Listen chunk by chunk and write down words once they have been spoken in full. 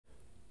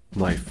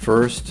My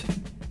first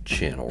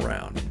channel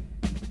round.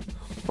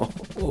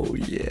 Oh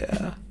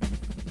yeah.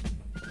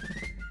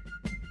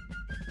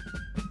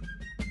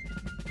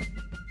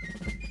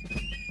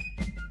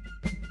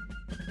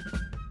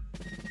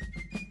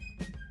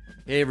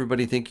 Hey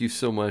everybody, thank you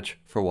so much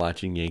for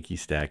watching Yankee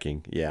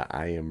Stacking. Yeah,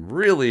 I am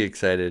really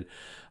excited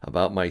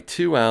about my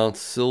 2-ounce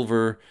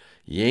Silver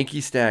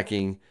Yankee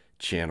Stacking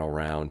channel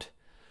round.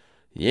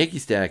 Yankee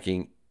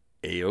Stacking,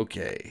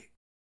 A-OK.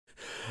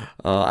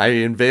 I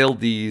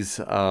unveiled these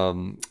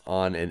on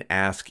an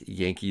Ask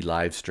Yankee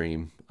live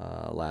stream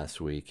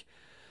last week.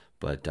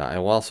 But I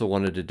also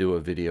wanted to do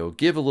a video,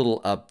 give a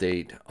little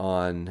update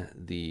on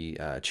the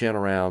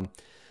channel round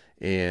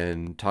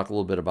and talk a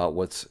little bit about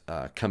what's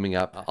coming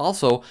up.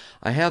 Also,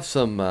 I have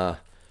some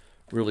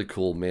really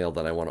cool mail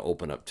that I want to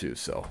open up too,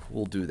 so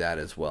we'll do that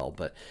as well.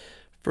 But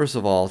first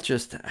of all,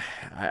 just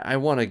I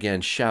want to again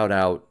shout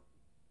out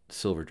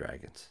Silver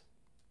Dragons.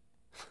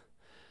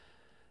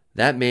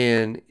 That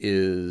man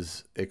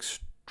is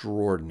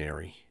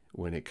extraordinary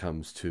when it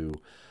comes to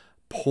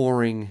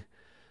pouring,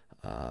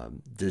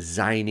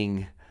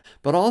 designing,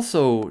 but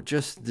also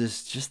just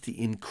the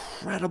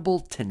incredible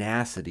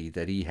tenacity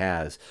that he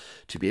has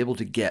to be able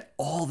to get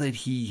all that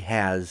he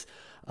has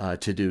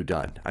to do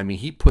done. I mean,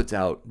 he puts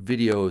out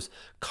videos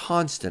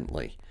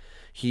constantly.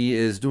 He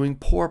is doing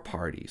pour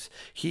parties.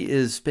 He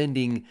is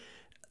spending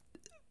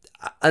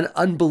an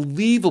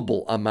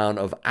unbelievable amount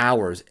of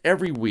hours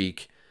every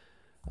week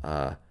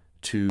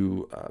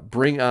to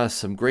bring us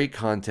some great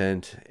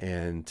content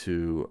and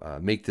to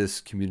make this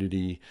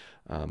community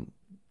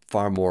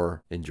far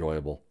more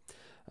enjoyable.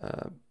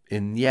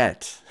 And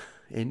yet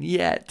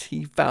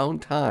he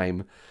found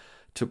time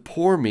to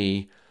pour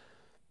me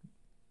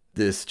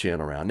this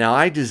channel round. Now,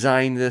 I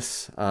designed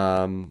this.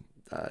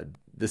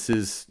 This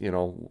is, you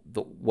know,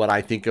 what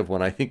I think of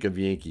when I think of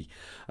Yankee.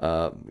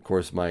 Of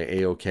course, my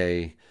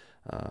A-OK,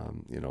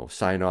 you know,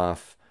 sign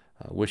off,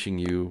 wishing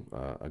you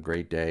a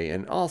great day,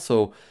 and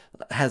also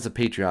has a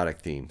patriotic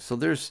theme. So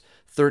there's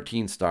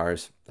 13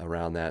 stars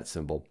around that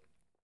symbol.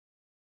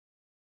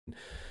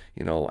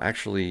 You know,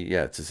 actually,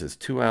 yeah, it says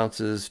 2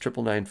 ounces,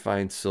 999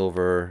 fine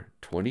silver,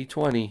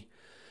 2020.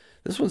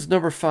 This one's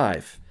number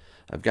 5.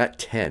 I've got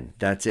 10.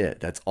 That's it.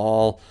 That's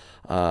all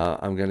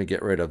I'm going to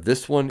get rid of.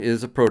 This one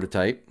is a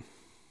prototype.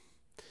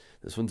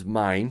 This one's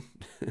mine.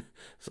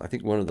 So I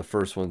think one of the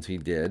first ones he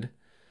did.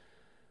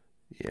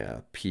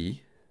 Yeah,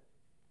 P.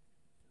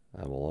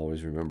 I will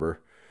always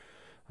remember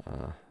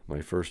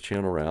my first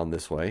channel round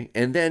this way.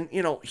 And then,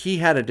 you know, he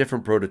had a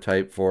different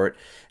prototype for it.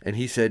 And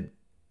he said,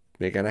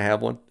 "May I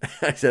have one?"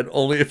 I said,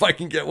 "Only if I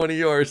can get one of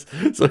yours."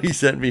 So he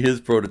sent me his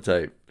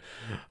prototype.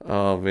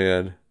 Oh,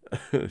 man.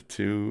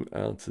 2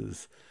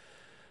 ounces.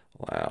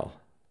 Wow.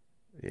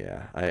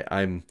 Yeah,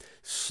 I'm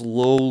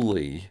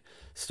slowly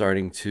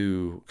starting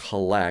to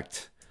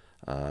collect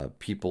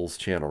people's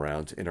channel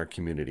rounds in our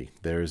community.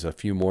 There's a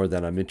few more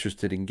that I'm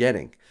interested in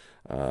getting.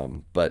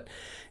 But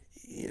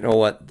you know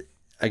what?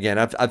 Again,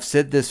 I've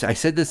said this. I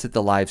said this at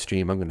the live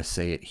stream. I'm going to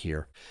say it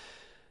here.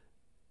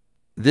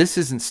 This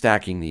isn't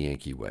stacking the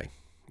Yankee way,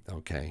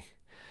 okay?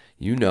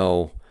 You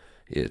know,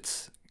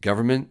 it's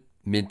government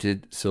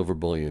minted silver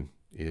bullion.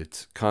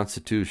 It's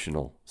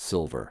constitutional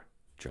silver,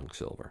 junk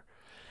silver.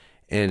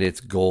 And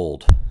it's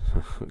gold,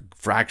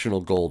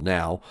 fractional gold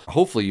now.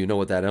 Hopefully you know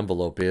what that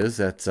envelope is.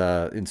 That's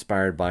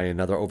inspired by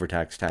another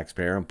overtaxed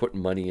taxpayer. I'm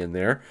putting money in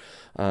there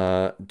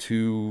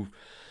to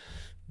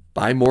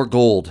buy more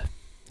gold.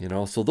 You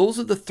know, so those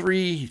are the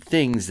 3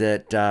 things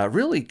that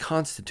really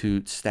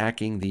constitute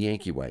stacking the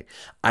Yankee way.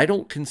 I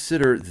don't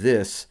consider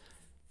this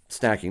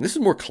stacking. This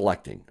is more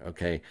collecting,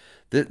 okay?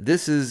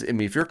 This is, I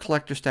mean, if you're a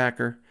collector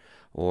stacker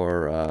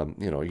or,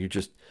 you know, you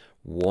just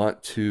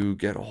want to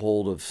get a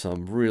hold of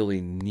some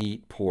really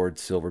neat poured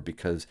silver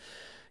because,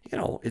 you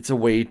know, it's a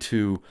way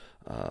to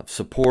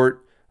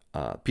support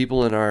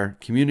people in our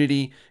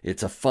community.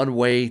 It's a fun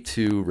way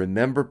to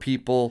remember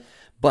people.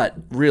 But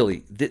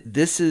really,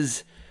 this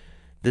is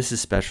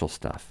special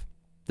stuff.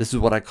 This is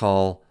what I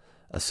call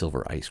a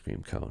silver ice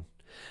cream cone.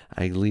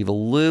 I leave a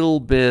little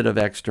bit of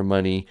extra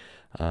money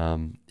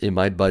in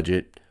my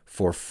budget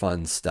for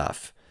fun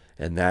stuff,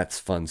 and that's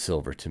fun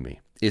silver to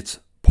me. It's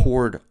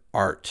poured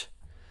art,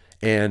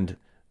 and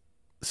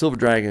Silver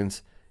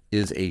Dragons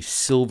is a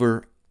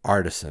silver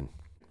artisan.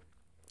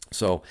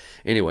 So,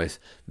 anyways,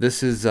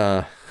 this is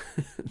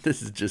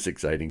this is just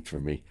exciting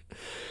for me.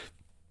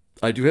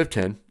 I do have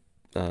 10.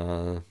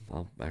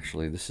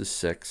 Actually, this is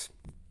 6.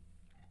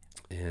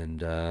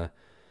 And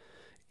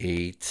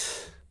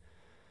 8,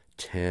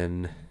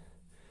 10,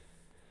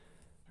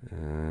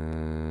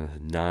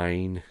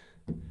 9.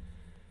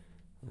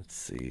 Let's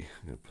see.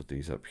 I'm going to put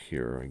these up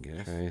here, I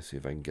guess. Okay, see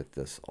if I can get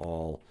this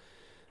all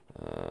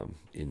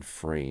in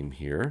frame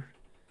here.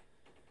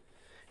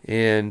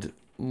 And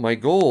my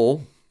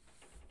goal,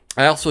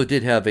 I also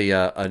did have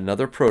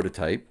another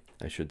prototype,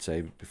 I should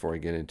say, before I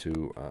get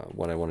into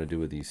what I want to do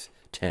with these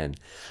 10.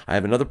 I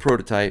have another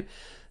prototype.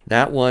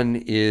 That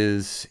one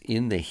is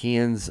in the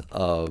hands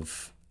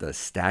of the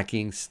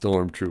Stacking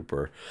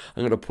Stormtrooper.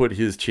 I'm going to put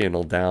his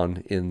channel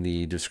down in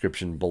the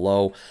description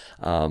below.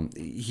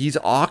 He's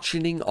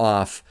auctioning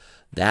off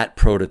that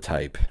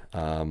prototype.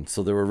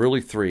 So there were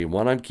really three.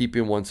 One I'm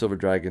keeping, one Silver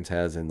Dragons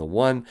has, and the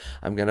one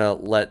I'm going to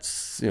let,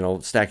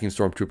 Stacking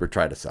Stormtrooper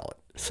try to sell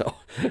it. So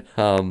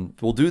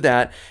we'll do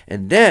that.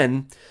 And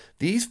then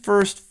these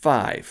first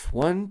five,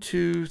 1,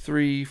 2,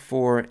 3,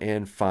 4,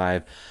 and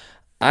 5,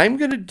 I'm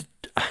going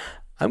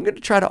to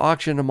try to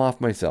auction them off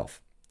myself.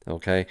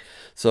 Okay,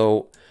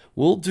 so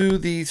we'll do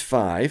these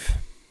 5,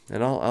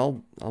 and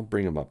I'll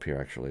bring them up here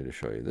actually to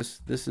show you.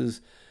 This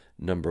is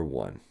number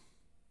 1.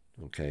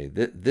 Okay,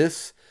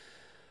 this,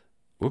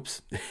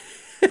 whoops,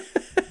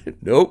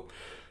 nope,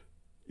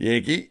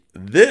 Yankee.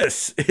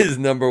 This is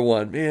number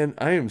 1. Man,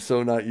 I am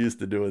so not used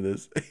to doing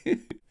this.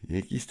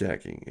 Yankee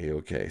Stacking.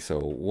 Okay, so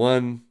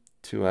 1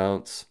 2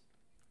 ounce.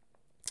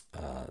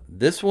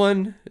 This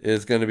one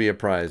is going to be a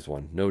prized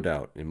one, no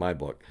doubt, in my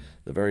book.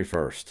 The very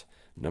first,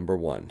 number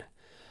 1.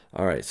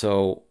 All right,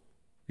 so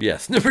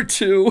yes, number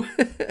 2.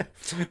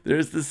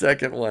 There's the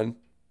second one.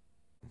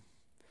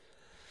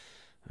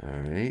 All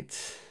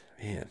right,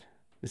 man,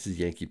 Mrs.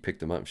 Yankee picked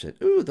them up and said,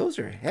 "Ooh, those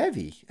are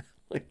heavy."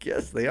 Like,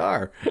 yes, they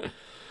are.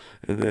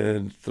 And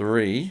then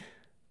 3.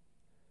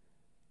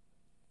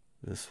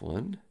 This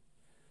one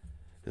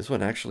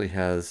actually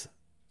has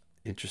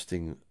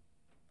interesting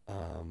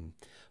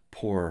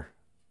pour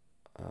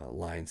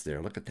lines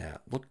there. Look at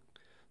that. Look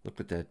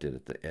what that did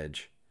at the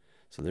edge.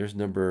 So there's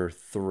number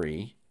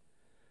 3.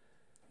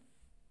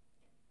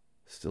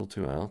 Still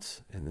 2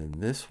 ounce. And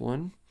then this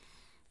one,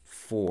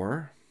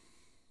 4.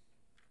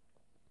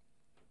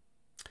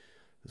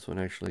 This one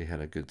actually had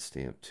a good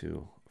stamp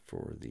too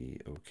for the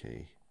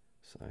OK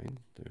sign.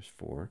 There's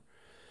 4.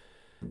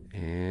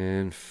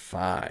 And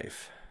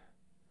 5.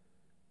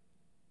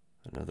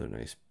 Another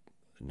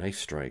nice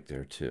strike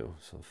there too.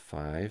 So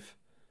 5.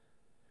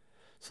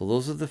 So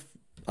those are the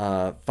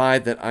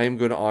 5 that I'm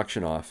going to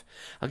auction off.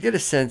 I'll get a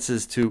sense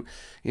as to,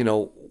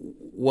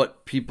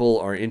 what people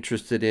are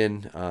interested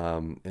in,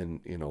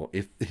 and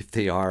if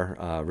they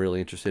are really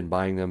interested in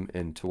buying them,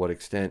 and to what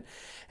extent,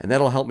 and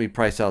that'll help me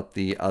price out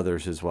the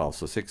others as well.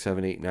 So 6,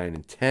 7, 8, 9,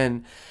 and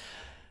 10.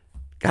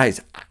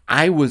 Guys,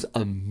 I was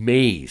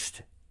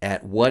amazed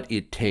at what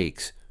it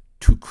takes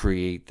to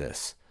create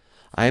this.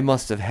 I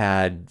must have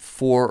had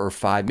 4 or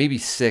 5, maybe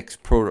 6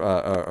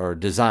 or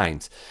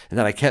designs, and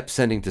then I kept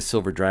sending to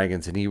Silver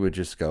Dragons, and he would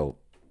just go,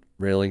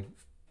 "Really?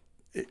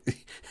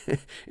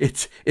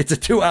 It's a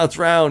 2 ounce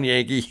round,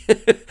 Yankee.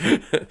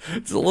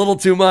 It's a little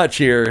too much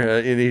here."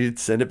 And he'd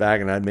send it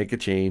back, and I'd make a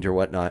change or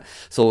whatnot.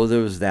 So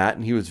there was that,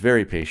 and he was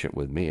very patient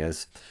with me,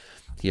 as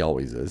he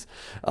always is.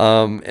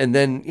 And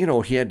then,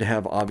 he had to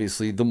have,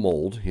 obviously, the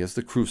mold. He has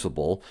the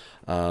crucible.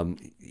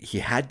 He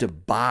had to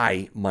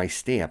buy my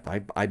stamp.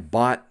 I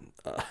bought...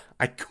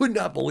 I could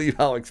not believe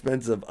how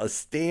expensive a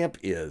stamp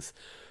is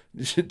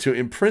to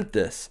imprint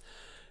this.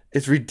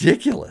 It's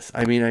ridiculous.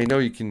 I mean, I know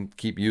you can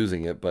keep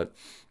using it, but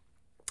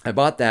I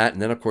bought that.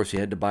 And then, of course, you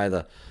had to buy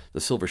the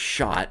silver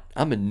shot.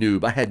 I'm a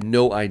noob. I had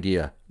no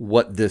idea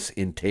what this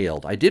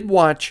entailed. I did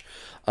watch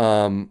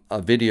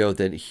a video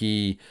that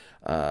he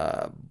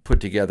put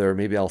together.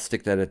 Maybe I'll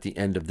stick that at the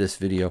end of this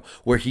video,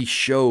 where he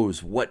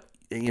shows what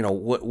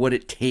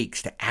it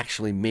takes to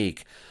actually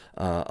make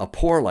a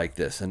pour like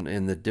this,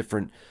 and the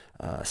different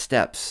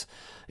steps.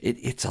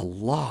 It's a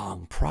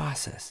long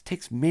process. It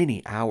takes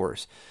many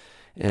hours.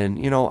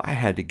 And, I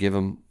had to give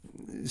him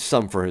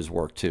some for his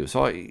work too.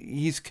 So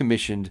he's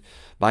commissioned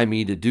by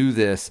me to do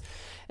this.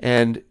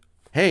 And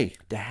hey,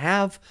 to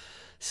have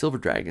Silver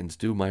Dragons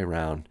do my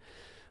round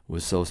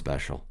was so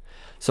special.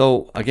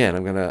 So again,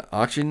 I'm going to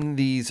auction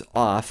these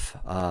off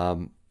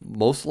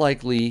most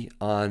likely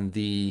on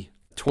the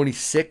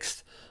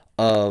 26th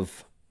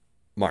of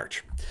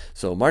March.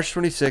 So March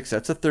 26th,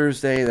 that's a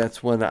Thursday.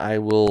 That's when I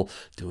will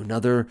do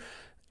another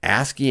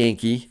Ask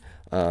Yankee.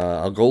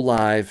 I'll go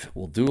live.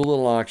 We'll do a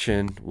little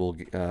auction. We'll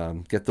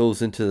get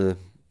those into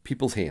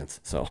people's hands.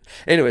 So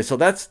anyway, so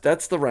that's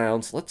the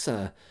rounds. Let's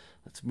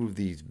move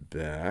these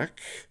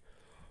back.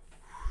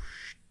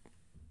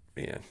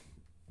 Man,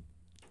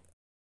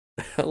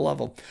 I love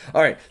them.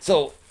 All right,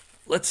 so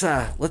let's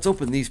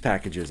open these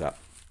packages up.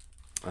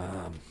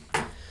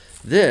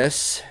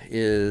 This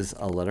is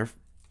a letter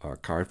or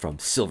card from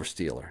Silver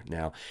Stealer.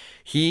 Now,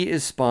 he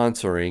is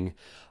sponsoring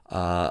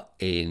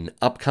an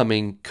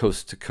upcoming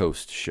Coast to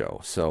Coast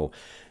show. So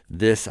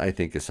this, I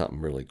think, is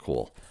something really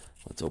cool.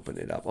 Let's open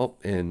it up. Oh,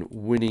 and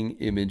Winning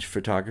Image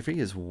Photography,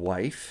 his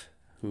wife,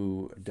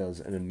 who does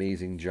an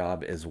amazing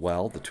job as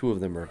well. The two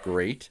of them are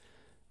great.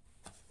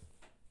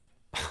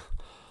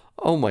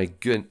 Oh my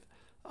goodness.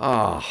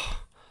 Oh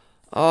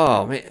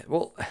man.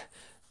 Well,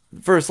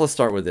 first let's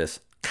start with this.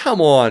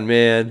 Come on,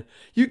 man.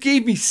 You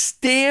gave me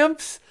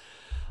stamps?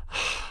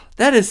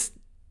 That is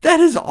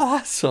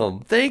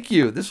awesome. Thank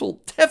you. This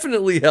will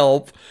definitely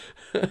help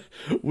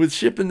with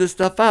shipping this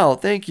stuff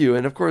out. Thank you.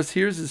 And of course,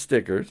 here's his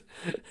stickers.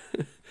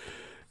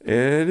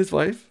 And his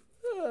wife,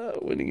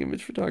 Winning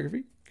Image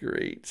Photography.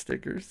 Great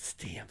stickers.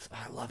 Stamps.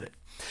 I love it.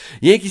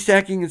 Yankee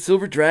Stacking and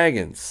Silver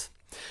Dragons.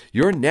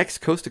 Your next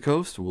Coast to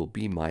Coast will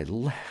be my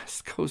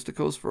last Coast to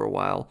Coast for a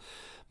while.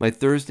 My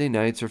Thursday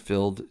nights are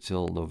filled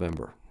till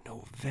November.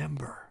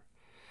 November.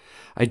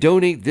 I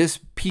donate this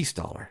peace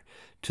dollar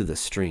to the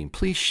stream.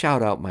 Please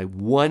shout out my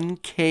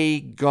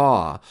 1K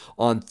GAW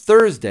on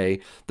Thursday,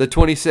 the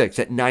 26th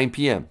at 9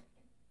 p.m.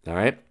 All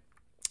right?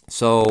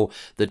 So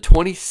the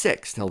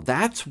 26th, now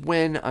that's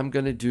when I'm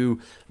going to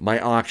do my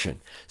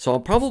auction. So I'll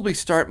probably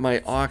start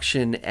my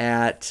auction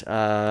at,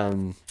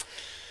 I'm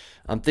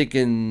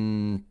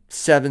thinking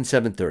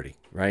 7:30,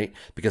 right?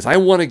 Because I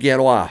want to get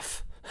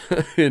off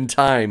in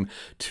time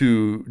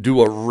to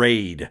do a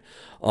raid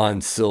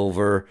on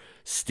Silver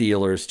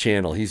Stealer's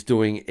channel. He's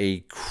doing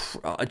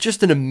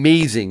just an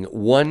amazing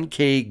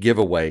 1K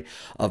giveaway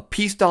of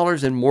peace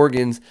dollars and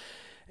Morgans.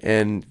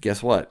 And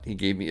guess what? He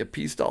gave me a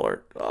peace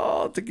dollar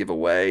to give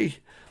away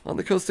on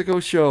the Coast to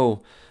Coast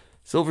show.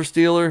 Silver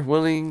Stealer,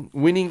 winning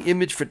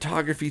image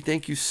photography.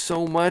 Thank you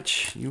so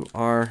much. You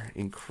are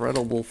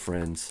incredible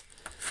friends.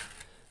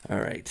 All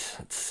right,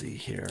 let's see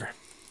here.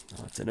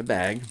 Oh, it's in a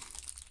bag.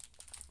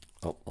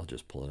 Oh, I'll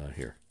just pull it out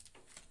here.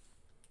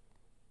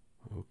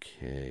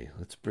 Okay,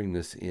 let's bring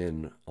this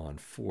in on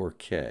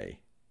 4K.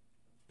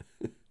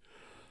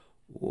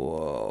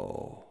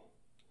 Whoa.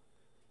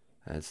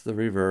 That's the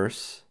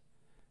reverse.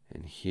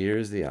 And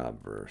here's the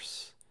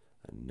obverse.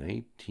 A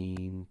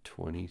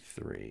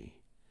 1923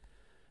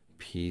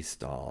 peace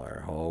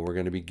dollar. Oh, we're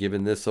going to be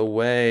giving this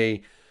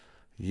away.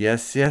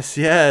 Yes, yes,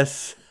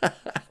 yes.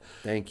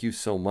 Thank you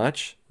so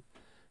much,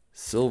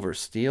 Silver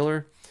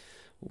Stealer.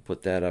 We'll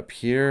put that up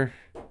here.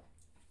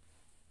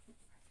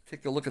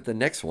 Take a look at the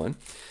next one.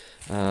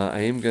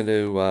 I am going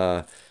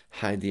to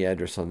hide the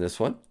address on this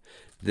one.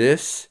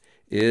 This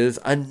is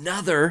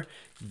another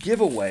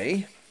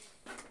giveaway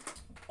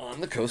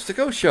on the Coast to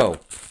Coast show.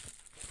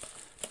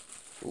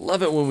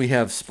 Love it when we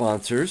have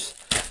sponsors.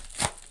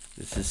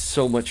 This is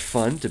so much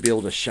fun to be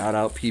able to shout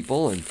out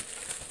people and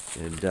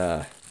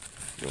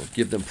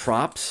give them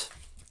props.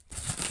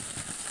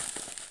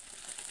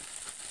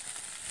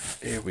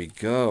 There we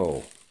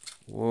go.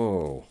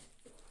 Whoa.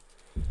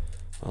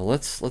 Well,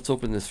 let's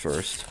open this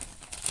first.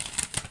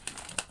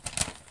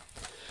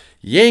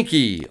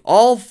 Yankee,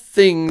 all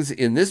things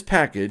in this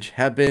package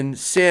have been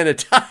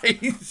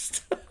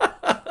sanitized.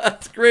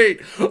 That's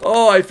great.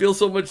 Oh, I feel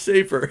so much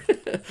safer.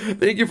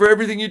 Thank you for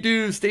everything you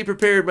do. Stay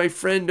prepared, my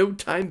friend. No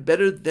time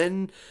better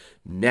than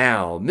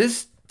now.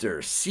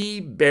 Mr. C.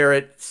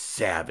 Barrett,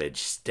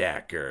 Savage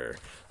Stacker.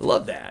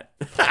 Love that.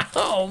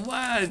 Oh,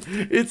 man.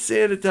 It's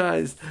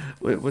sanitized.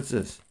 Wait, what's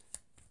this?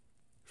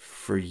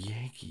 For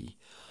Yankee.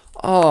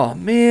 Oh,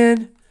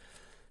 man.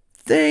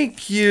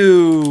 Thank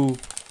you.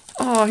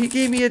 Oh, he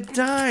gave me a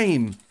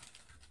dime.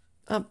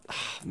 Oh,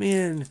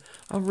 man.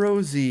 A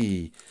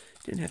Rosie.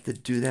 Didn't have to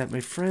do that, my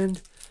friend.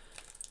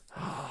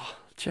 Oh,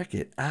 check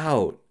it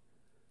out.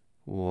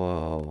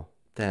 Whoa,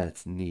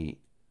 that's neat.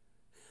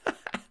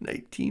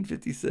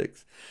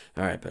 1956.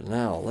 All right, but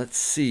now let's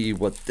see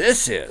what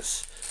this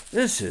is.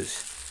 This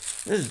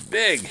is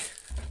big.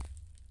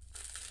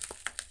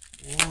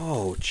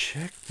 Whoa,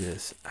 check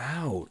this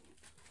out.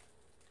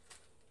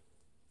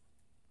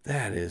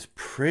 That is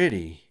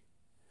pretty.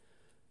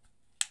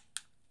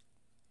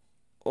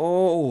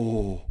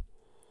 Oh,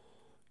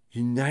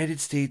 United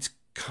States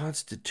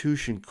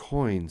Constitution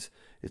coins.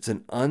 It's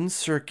an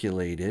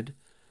uncirculated.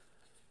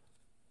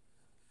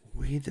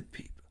 We the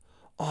people.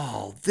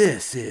 Oh,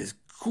 this is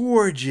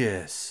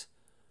gorgeous.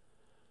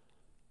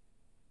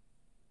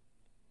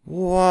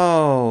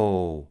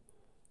 Whoa.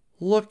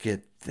 Look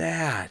at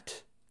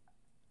that.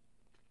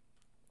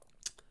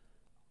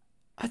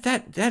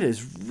 That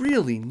is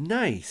really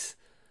nice.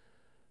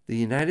 The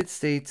United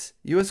States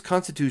U.S.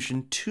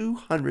 Constitution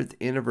 200th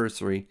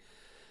anniversary,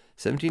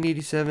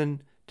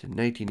 1787 to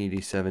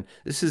 1987.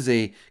 This is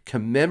a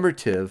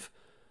commemorative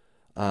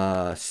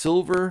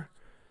silver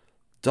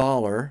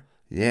dollar.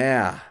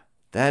 Yeah,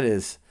 that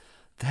is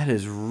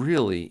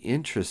really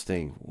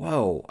interesting.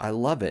 Whoa, I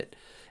love it.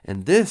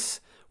 And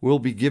this we'll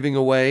be giving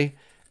away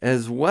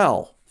as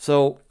well.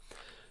 So,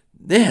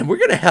 man, we're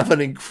going to have an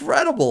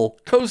incredible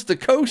Coast to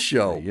Coast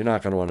show. You're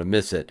not going to want to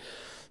miss it.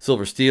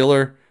 Silver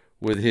Stealer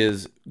with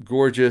his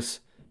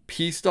gorgeous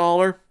peace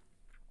dollar.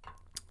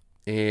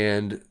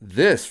 And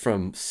this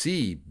from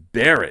C.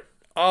 Barrett.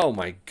 Oh,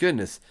 my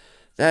goodness.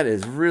 That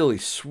is really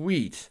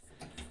sweet.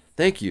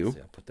 Thank you.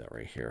 I'll put that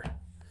right here.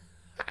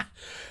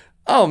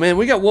 Oh, man,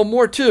 we got one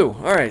more, too.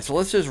 All right, so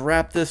let's just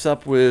wrap this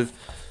up with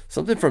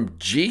something from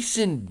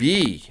Jason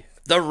B.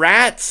 The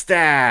Rat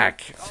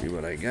Stack. See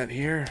what I got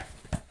here.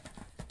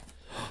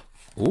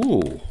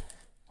 Ooh.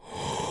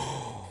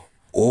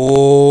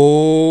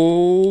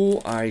 Oh,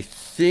 I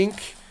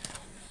think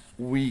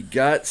we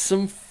got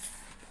some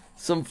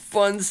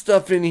fun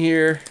stuff in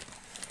here.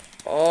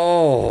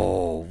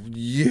 Oh,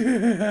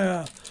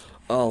 yeah.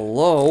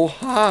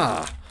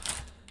 Aloha.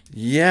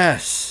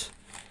 Yes.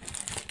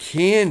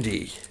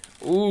 Candy.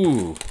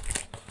 Ooh.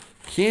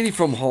 Candy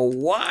from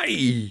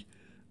Hawaii.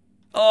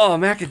 Oh,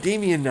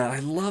 macadamia nut. I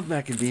love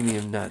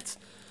macadamia nuts.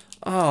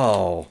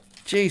 Oh,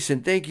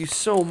 Jason, thank you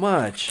so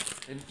much.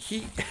 And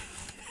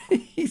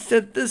He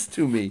sent this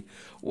to me.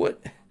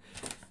 What?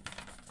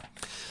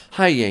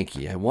 Hi,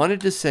 Yankee. I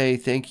wanted to say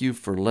thank you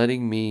for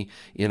letting me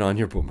in on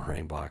your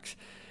boomerang box.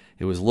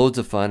 It was loads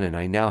of fun, and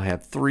I now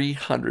have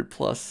 300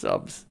 plus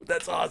subs.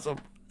 That's awesome.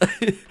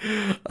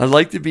 I'd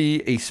like to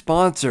be a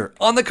sponsor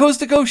on the Coast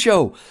to Coast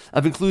Show.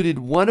 I've included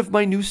one of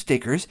my new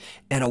stickers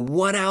and a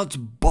 1-ounce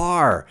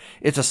bar.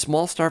 It's a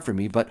small start for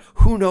me, but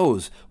who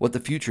knows what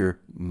the future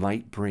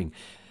might bring.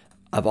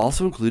 I've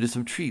also included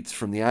some treats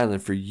from the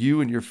island for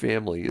you and your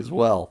family, as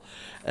well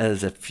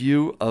as a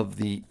few of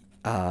the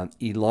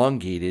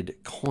elongated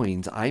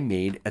coins I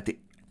made at the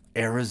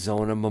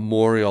Arizona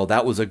Memorial.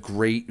 That was a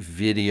great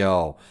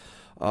video.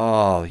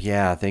 Oh,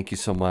 yeah, thank you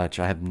so much.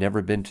 I have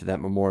never been to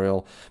that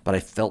memorial, but I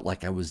felt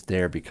like I was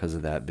there because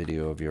of that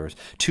video of yours.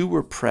 2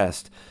 were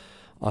pressed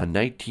on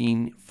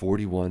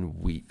 1941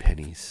 wheat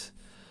pennies.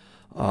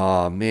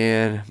 Oh,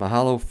 man.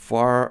 Mahalo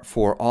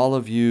for all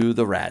of you,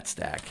 the Rat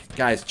Stack.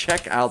 Guys,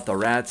 check out the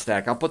Rat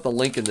Stack. I'll put the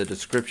link in the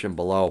description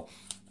below.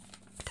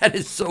 That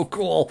is so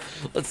cool.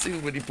 Let's see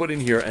what he put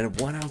in here. And a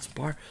 1-ounce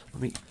bar.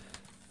 Let me...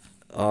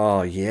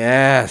 Oh,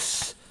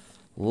 yes.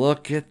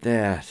 Look at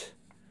that.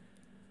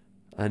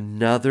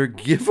 Another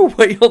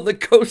giveaway on the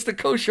Coast to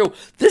Coast Show.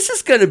 This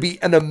is going to be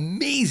an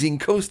amazing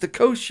Coast to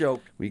Coast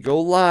show. We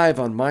go live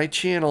on my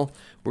channel.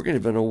 We're going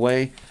to give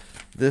away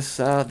this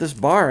this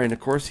bar, and of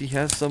course he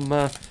has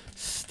some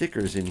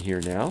stickers in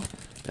here now.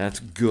 That's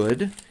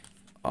good.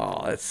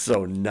 Oh, that's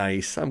so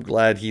nice. I'm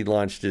glad he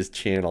launched his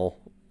channel.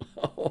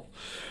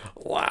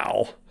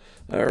 Wow.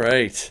 All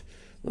right.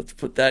 Let's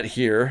put that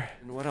here.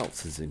 And what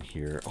else is in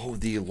here? Oh,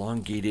 the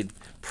elongated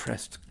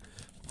pressed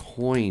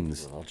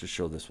coins. I'll just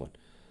show this one.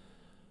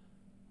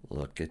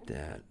 Look at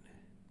that.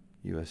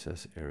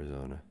 USS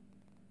Arizona.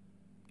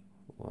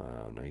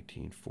 Wow,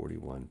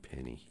 1941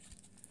 penny.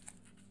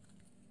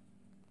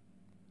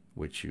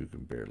 Which you can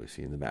barely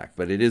see in the back.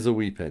 But it is a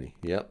wee penny.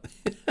 Yep.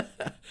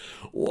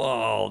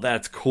 Whoa,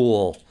 that's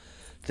cool.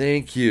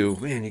 Thank you.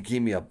 Man, you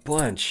gave me a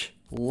bunch.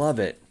 Love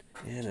it.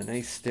 And a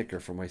nice sticker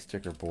for my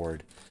sticker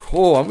board.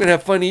 Oh, I'm going to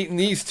have fun eating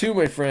these too,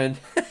 my friend.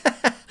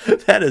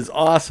 That is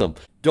awesome.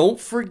 Don't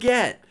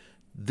forget,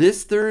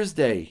 this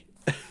Thursday,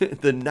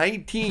 the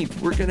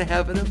 19th, we're going to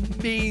have an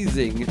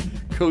amazing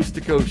Coast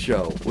to Coast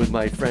show with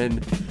my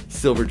friend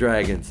Silver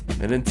Dragons.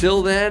 And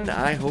until then,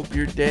 I hope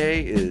your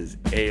day is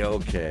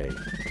A-OK.